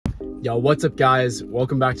Yo, what's up guys?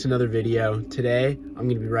 Welcome back to another video. Today, I'm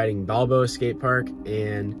gonna be riding balboa skate park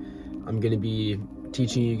and I'm gonna be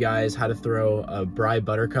teaching you guys how to throw a Bry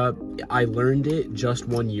buttercup. I learned it just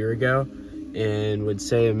 1 year ago and would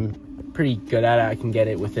say I'm pretty good at it. I can get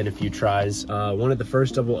it within a few tries. One of the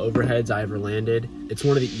first double overheads I ever landed. It's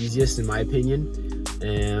one of the easiest in my opinion,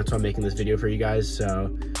 and that's why I'm making this video for you guys, so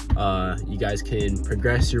you guys can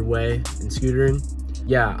progress your way in scootering.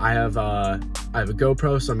 Yeah, I have a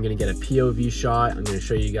GoPro, so I'm gonna get a POV shot. I'm gonna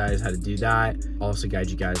show you guys how to do that. I'll also guide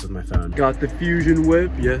you guys with my phone. Got the Fusion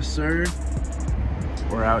whip, yes sir.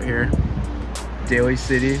 We're out here, Daly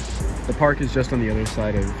City. The park is just on the other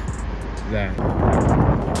side of that.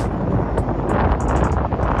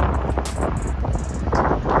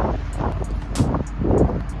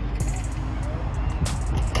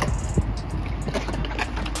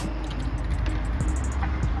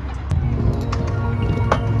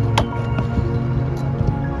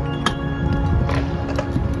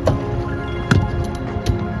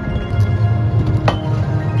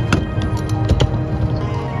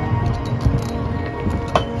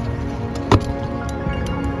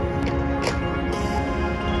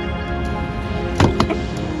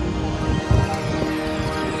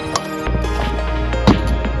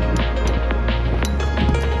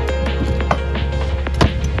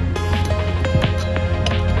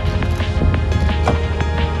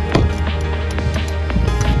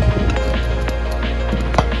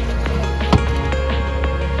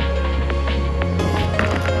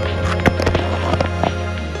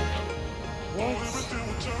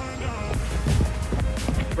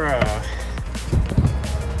 Bruh.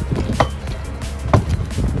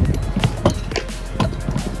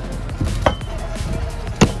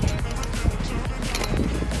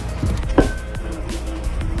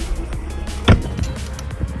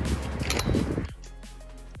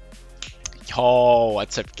 Yo,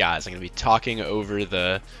 what's up guys? I'm going to be talking over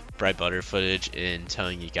the Bry butter footage and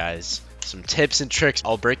telling you guys some tips and tricks.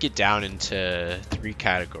 I'll break it down into 3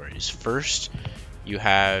 categories. First, you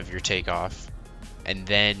have your takeoff, and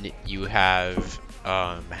then you have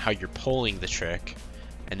how you're pulling the trick,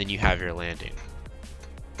 and then you have your landing.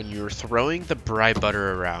 When you're throwing the Bry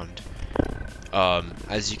butter around,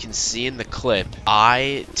 as you can see in the clip,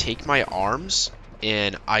 I take my arms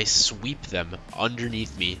and I sweep them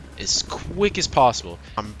underneath me as quick as possible.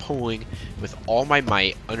 I'm pulling with all my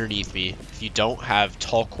might underneath me. If you don't have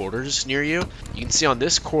tall quarters near you, you can see on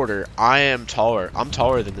this quarter, I'm taller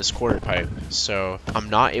than this quarter pipe, so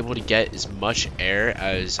I'm not able to get as much air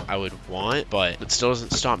as I would want, but it still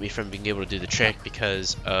doesn't stop me from being able to do the trick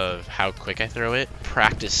because of how quick I throw it.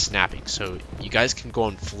 Practice snapping, so you guys can go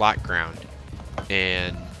on flat ground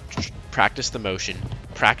and practice the motion,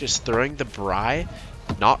 practice throwing the Bry,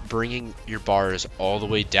 not bringing your bars all the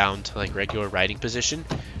way down to like regular riding position,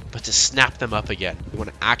 but to snap them up again. You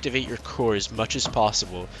want to activate your core as much as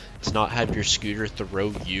possible to not have your scooter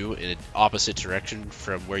throw you in an opposite direction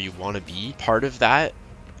from where you want to be. Part of that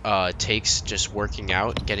takes just working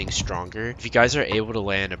out and getting stronger. If you guys are able to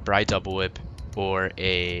land a Bry double whip or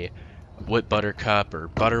a whip buttercup or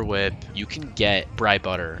butter whip, you can get Bry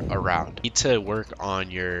butter around. You need to work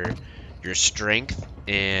on your strength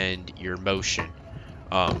and your motion.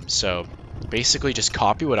 So basically just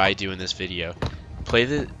copy what I do in this video. Play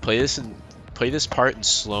this part in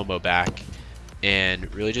slow-mo back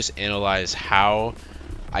and really just analyze how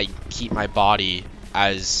I keep my body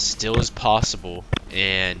as still as possible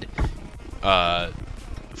and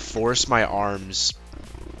force my arms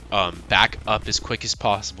back up as quick as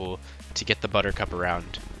possible to get the buttercup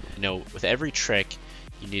around. You know, with every trick,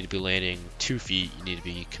 you need to be landing 2 feet. You need to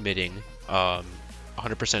be committing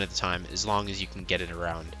 100% of the time, as long as you can get it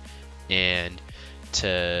around. And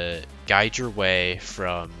to guide your way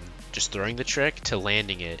from just throwing the trick to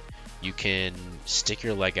landing it, you can stick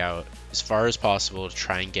your leg out as far as possible to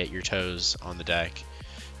try and get your toes on the deck.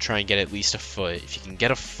 Try and get at least a foot. If you can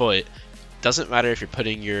get a foot, doesn't matter if you're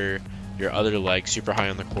putting your other leg super high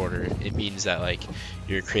on the quarter. It means that like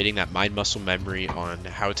you're creating that mind muscle memory on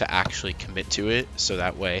how to actually commit to it, so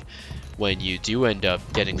that way when you do end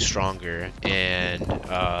up getting stronger and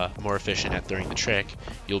more efficient at throwing the trick,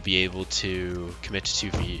 you'll be able to commit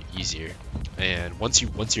to 2 feet easier. And once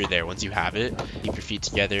you're there, once you have it, keep your feet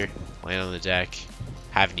together, land on the deck,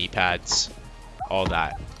 have knee pads, all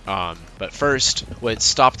that. But first, what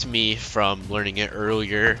stopped me from learning it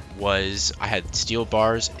earlier was I had steel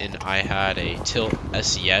bars and I had a tilt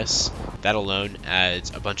SES. That alone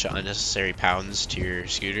adds a bunch of unnecessary pounds to your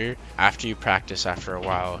scooter. After you practice after a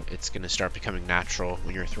while, it's going to start becoming natural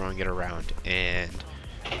when you're throwing it around. And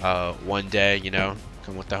one day, you know,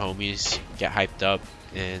 come with the homies, get hyped up,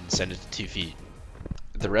 and send it to 2 feet.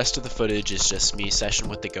 The rest of the footage is just me session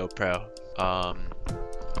with the GoPro.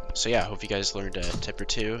 So yeah, hope you guys learned a tip or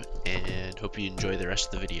two, and hope you enjoy the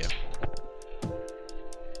rest of the video.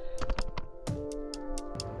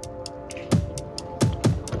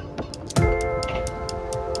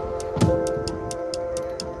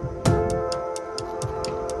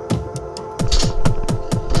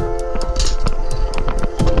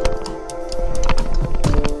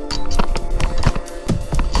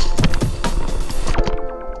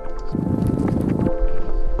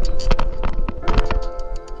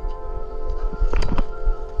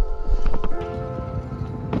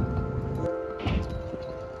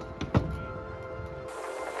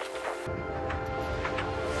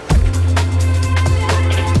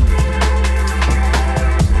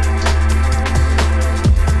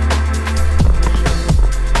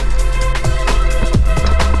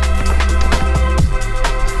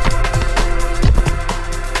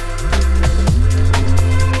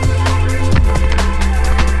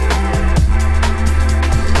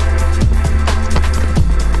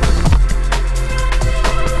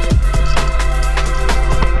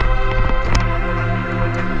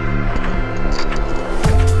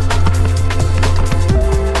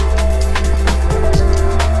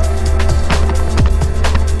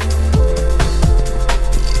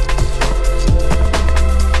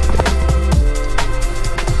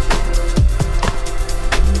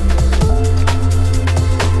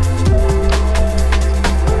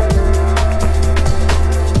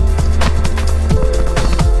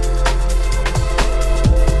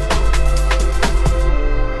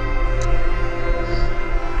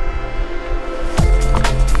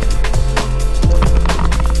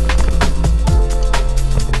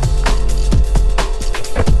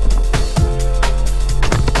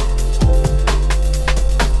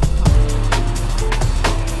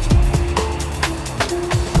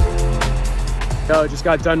 Just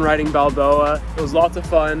got done riding Balboa. It was lots of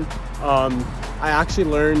fun. I actually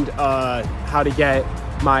learned how to get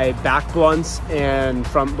my back blunts and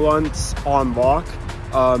front blunts on lock.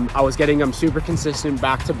 I was getting them super consistent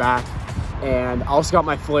back to back, and I also got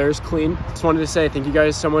my flares clean. Just wanted to say thank you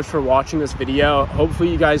guys so much for watching this video. Hopefully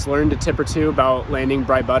you guys learned a tip or two about landing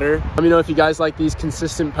Bri butter. Let me know if you guys like these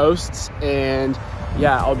consistent posts, and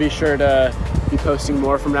yeah, I'll be sure to be posting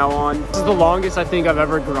more from now on. This is the longest I think I've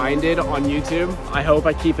ever grinded on YouTube. I hope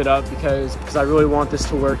I keep it up because I really want this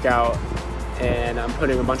to work out, and I'm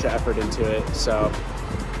putting a bunch of effort into it. So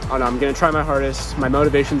I don't know, I'm gonna try my hardest. My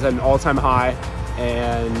motivation's at an all-time high,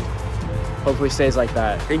 and hopefully stays like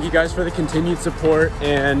that. Thank you guys for the continued support,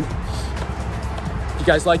 and if you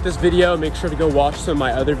guys like this video, make sure to go watch some of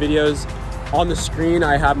my other videos. On the screen,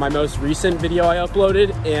 I have my most recent video I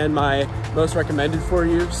uploaded and my most recommended for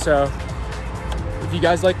you. So if you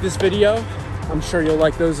guys like this video, I'm sure you'll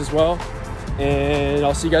like those as well. And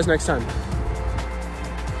I'll see you guys next time.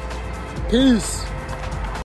 Peace.